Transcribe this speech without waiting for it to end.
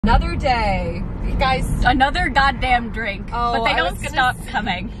Another day. Guys. Another goddamn drink. Oh, but they don't stop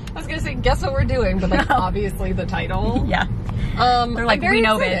coming. I was gonna say, guess what we're doing, but like obviously the title. Yeah. They're like, we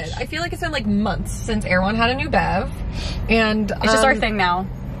know, excited. bitch. I feel like it's been like months since Erewhon had a new bev. And it's just our thing now.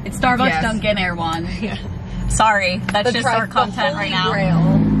 It's Starbucks, yes. Dunkin', Erewhon. Yeah. Sorry, that's just our content right now.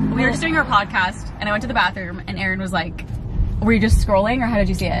 Grail. We were just doing our podcast and I went to the bathroom and Erin was like, were you just scrolling or how did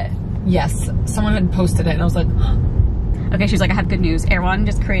you see it? Yes. Someone had posted it and I was like, okay, she's like, I have good news. Erewhon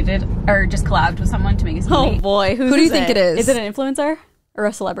just collabed with someone to make a smoothie. Oh boy, who do you think it is? Is it an influencer or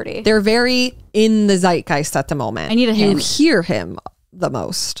a celebrity? They're very in the zeitgeist at the moment. I need a hint. You hear him the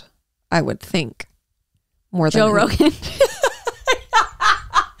most, I would think. More than Joe Rogan.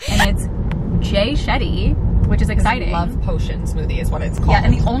 And it's Jay Shetty, which is exciting. Love potion smoothie is what it's called. Yeah,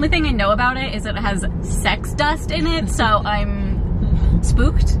 and the only thing I know about it is that it has sex dust in it, so I'm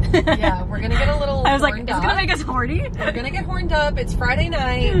spooked. Yeah, we're gonna get a little I was like, is horned it up. gonna make us horny? We're gonna get horned up. It's Friday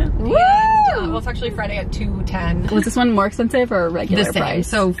night. Woo! And, well, it's actually Friday at 2:10. Was this one more expensive or regular The same. price?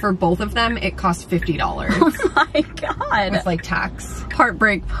 So for both of them, it cost $50. Oh my god. With like tax.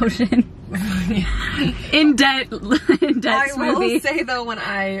 Heartbreak potion. In debt I smoothie. will say though, when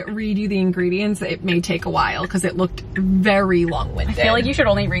I read you the ingredients, it may take a while because it looked very long-winded. I feel like you should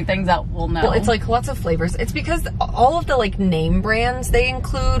only read things that we'll know. Well, it's like lots of flavors. It's because all of the like name brands they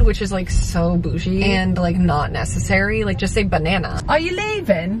include, which is like so bougie and like not necessary. Like just say banana. Are you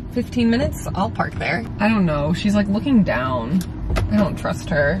leaving? 15 minutes? I'll park there. I don't know. She's like looking down. I don't trust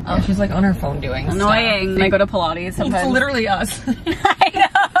her. Oh, she's like on her phone doing annoying. stuff. I go to Pilates sometimes. It's literally us. I know.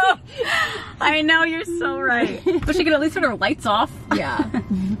 I know, you're so right. But she could at least put her lights off. Yeah.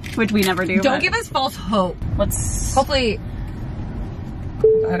 Which we never do. Don't give us false hope. Let's... Hopefully...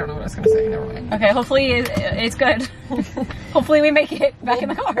 I don't know what I was going to say. Never mind. Okay, hopefully it's good. Hopefully we make it back in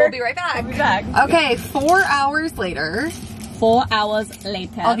the car. We'll be right back. We'll be back. Okay, 4 hours later. 4 hours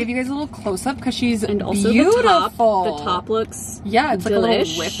later. I'll give you guys a little close-up because she's And also beautiful. the top looks Yeah, it's like a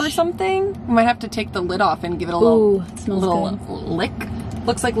delish. little whip or something. We might have to take the lid off and give it a little, Ooh, smells little good. lick.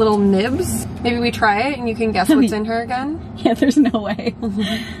 Looks like little nibs. Maybe we try it and you can guess what's in her again. Yeah, there's no way.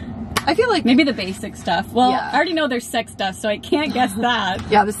 I feel like Maybe the basic stuff. Well, Yeah. I already know there's sex dust, so I can't guess that.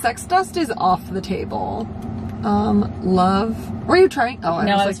 yeah, the sex dust is off the table. Love. Were you trying? Oh,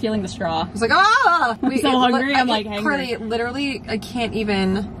 No, I was like, feeling the straw. I was like, ah! I'm so hungry, I'm like hangry. Carly, literally, I can't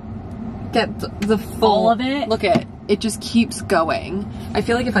even get the full All of it? Look at it just keeps going. I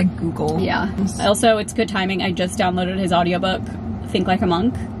feel like if I Google. Yeah. Also, it's good timing. I just downloaded his audiobook, Think Like a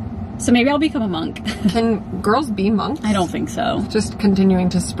Monk. So maybe I'll become a monk. Can girls be monks? I don't think so. Just continuing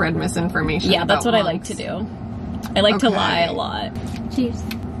to spread misinformation. Yeah, that's about what I like monks. to do. I like to Okay. lie a lot. Cheers.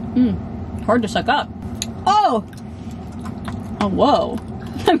 Hard to suck up. Oh! Oh, whoa.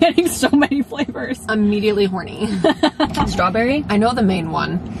 I'm getting so many flavors. Immediately horny. Strawberry? I know the main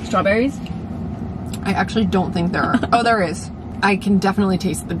one. Strawberries? I actually don't think there are. Oh, there is. I can definitely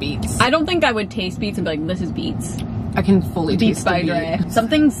taste the beets. I don't think I would taste beets and be like, this is beets. I can fully Beets taste by the Dre. beet.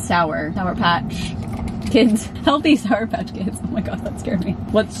 Something sour. Sour Patch Kids. Healthy Sour Patch Kids. Oh my god, that scared me.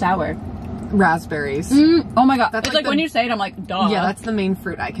 What's sour? Raspberries. Oh my god. That's It's like like when the- you say it, I'm like, duh. Yeah, that's the main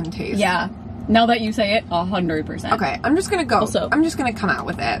fruit I can taste. Yeah. Now that you say it, 100%. Okay, I'm just gonna go. Also- I'm just gonna come out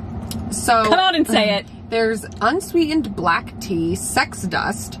with it. So Come out and say it. There's unsweetened black tea, sex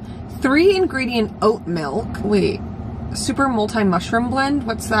dust, 3 ingredient oat milk. Wait, super multi mushroom blend.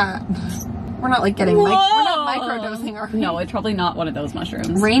 What's that? We're not like getting we're not microdosing, are we? No, it's probably not one of those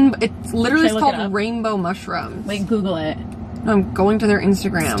mushrooms. Rainbow. It's literally Should I look it called up? rainbow mushrooms. Wait, Google it. I'm going to their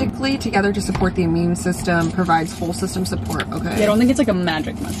Instagram. Stickly together to support the immune system, provides whole system support. Okay. Yeah, I don't think it's like a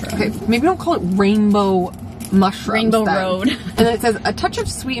magic mushroom. Okay, maybe don't call it rainbow mushrooms. Rainbow then. Road. And then it says a touch of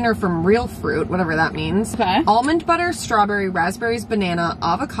sweetener from real fruit, whatever that means. Okay. Almond butter, strawberry, raspberries, banana,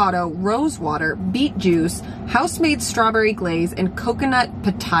 avocado, rose water, beet juice, house-made strawberry glaze, and coconut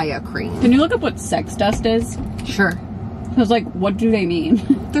pitaya cream. Can you look up what sex dust is? Sure. I was like, what do they mean?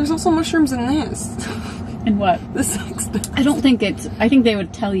 There's also mushrooms in this. And what? The sex dust. I don't think it's, I think they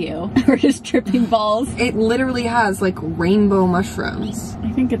would tell you. We're just tripping balls. It literally has like rainbow mushrooms.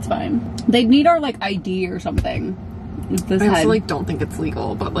 I think it's fine. They'd need our like ID or something. If this I also had- like don't think it's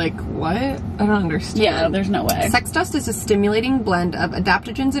legal, but like what? I don't understand. Yeah, there's no way. Sex dust is a stimulating blend of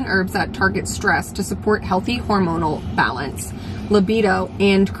adaptogens and herbs that target stress to support healthy hormonal balance, libido,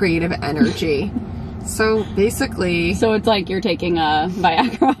 and creative energy. So basically, So it's like you're taking a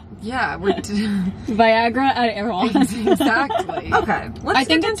Viagra. yeah, we're Viagra at Erewhon. exactly. Okay, let's I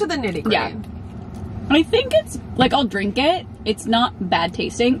think get into the nitty gritty. yeah. I think it's like, I'll drink it. It's not bad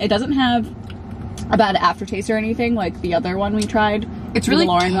tasting. It doesn't have a bad aftertaste or anything like the other one we tried. It's the really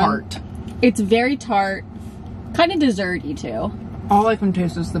Lauren one. tart. It's very tart, kind of desserty too. All I can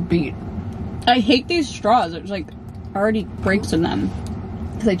taste is the beet. I hate these straws. There's like already breaks in them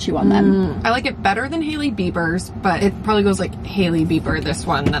because I chew on them. I like it better than Hailey Bieber's, but it probably goes like Hailey Bieber, this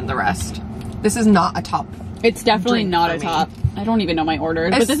one, than the rest. This is not a top. It's definitely drink not for a me. top. I don't even know my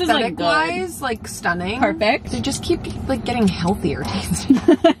orders, but this is like good. Aesthetic-wise, like stunning. Perfect. They just keep like getting healthier tasting.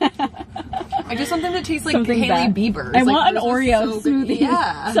 I just something that tastes like Something Hailey bad. Bieber's. I Like, want an this is Oreo so good. smoothie.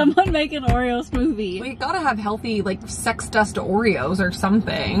 Yeah. Someone make an Oreo smoothie. We gotta have healthy, like, sex dust Oreos or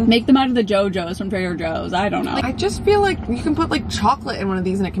something. Make them out of the JoJo's from Trader Joe's. I don't know. I just feel like you can put, like, chocolate in one of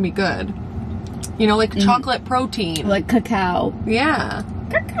these and it can be good. You know, like chocolate protein. Like cacao. Yeah.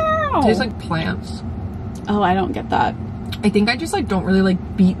 Cacao. Tastes like plants. Oh, I don't get that. I think I just, like, don't really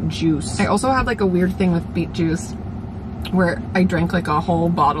like beet juice. I also have, like, a weird thing with beet juice where I drank, like, a whole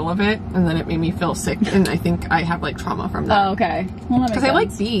bottle of it and then it made me feel sick, and I think I have, like, trauma from that. Oh, okay. Well, that makes Because I like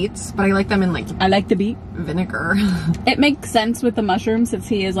sense. beets, but I like them in, like, I like the beet. vinegar. It makes sense with the mushroom since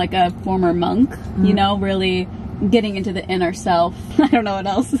he is like a former monk, you know, really getting into the inner self. I don't know what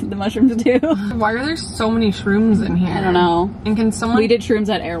else the mushrooms do. Why are there so many shrooms in here? I don't know. And can someone We did shrooms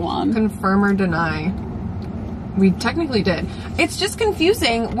at Erewhon. confirm or deny? We technically did. It's just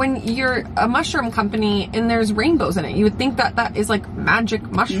confusing when you're a mushroom company and there's rainbows in it. You would think that that is like magic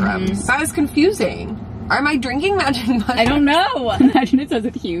mushrooms. That is confusing. Am I drinking magic mushrooms? I don't know. Imagine it says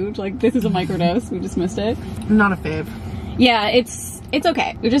it's huge. Like, this is a microdose. We just missed it. I'm not a fave. Yeah, it's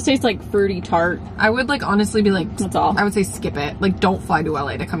okay. It just tastes like fruity tart. I would like honestly be like, That's all. I would say skip it. Like, don't fly to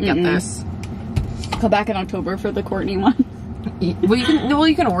LA to come get this. Come back in October for the Courtney one. Well,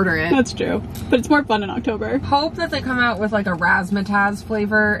 you can order it. That's true. But it's more fun in October. Hope that they come out with like a razzmatazz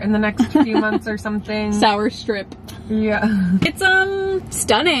flavor in the next few months or something. Sour strip. Yeah. It's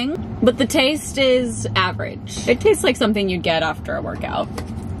stunning, but the taste is average. It tastes like something you'd get after a workout.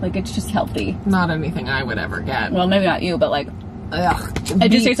 Like, it's just healthy. Not anything I would ever get. Well, maybe not you, but like, Ugh. it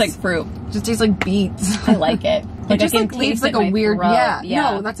just tastes like fruit. Just tastes like beets. I like it. It just I can like leaves taste like it in a my weird throat.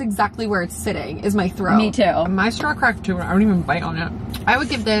 yeah. No, that's exactly where it's sitting, is my throat. Me too. My straw cracked too. I don't even bite on it. I would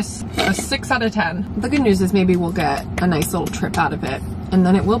give this a 6 out of 10. The good news is maybe we'll get a nice little trip out of it, and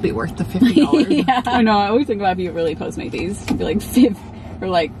then it will be worth the $50. Yeah. I know. I always think about if you really Postmate these. It'd be like or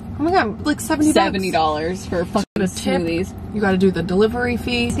like Oh my god, like $70. $70 for fucking A tip. smoothies. You got to do the delivery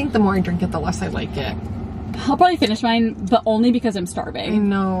fee. I think the more I drink it, the less I like it. I'll probably finish mine, but only because I'm I starving.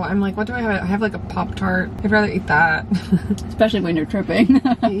 know. I'm like, what do I have? I have like a Pop-Tart. I'd rather eat that. Especially when you're tripping.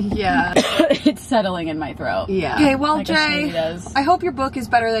 Yeah. It's settling in my throat. Yeah. Okay, well, Like a Jay, smoothie does. I hope your book is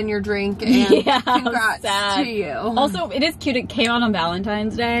better than your drink, and Yeah, congrats sad. to you. Also, it is cute. It came out on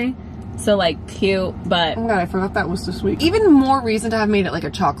Valentine's Day. So, like, cute, but Oh my god, I forgot that was this week. Even more reason to have made it like a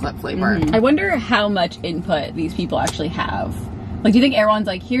chocolate flavor. I wonder how much input these people actually have. Like, do you think Erewhon's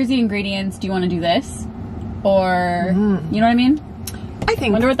like, here's the ingredients, do you want to do this? Or, you know what I mean? I I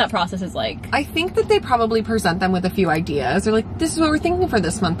think wonder what that process is like. I think that they probably present them with a few ideas. They're like, this is what we're thinking for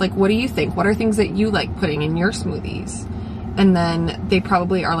this month. Like, what do you think? What are things that you like putting in your smoothies? And then they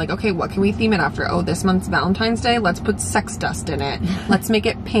probably are like, okay, what can we theme it after? Oh, this month's Valentine's Day. Let's put sex dust in it. Let's make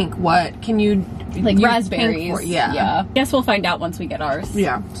it pink. What can you Like use raspberries. pink for? Yeah. Yeah. Guess we'll find out once we get ours.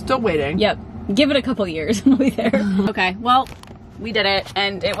 Yeah. Still waiting. Yep. Give it a couple years and we'll be there. Okay, well, we did it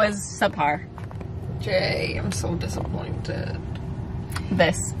and it was subpar. Jay, I'm so disappointed.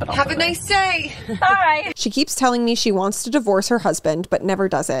 This, but also Have a nice day. Bye. She keeps telling me she wants to divorce her husband, but never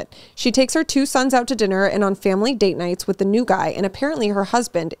does it. She takes her 2 sons out to dinner and on family date nights with the new guy, and apparently her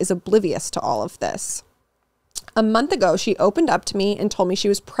husband is oblivious to all of this. A month ago, she opened up to me and told me she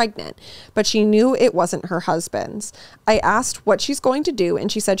was pregnant, but she knew it wasn't her husband's. I asked what she's going to do,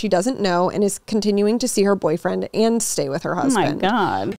 and she said she doesn't know and is continuing to see her boyfriend and stay with her Oh my husband. god.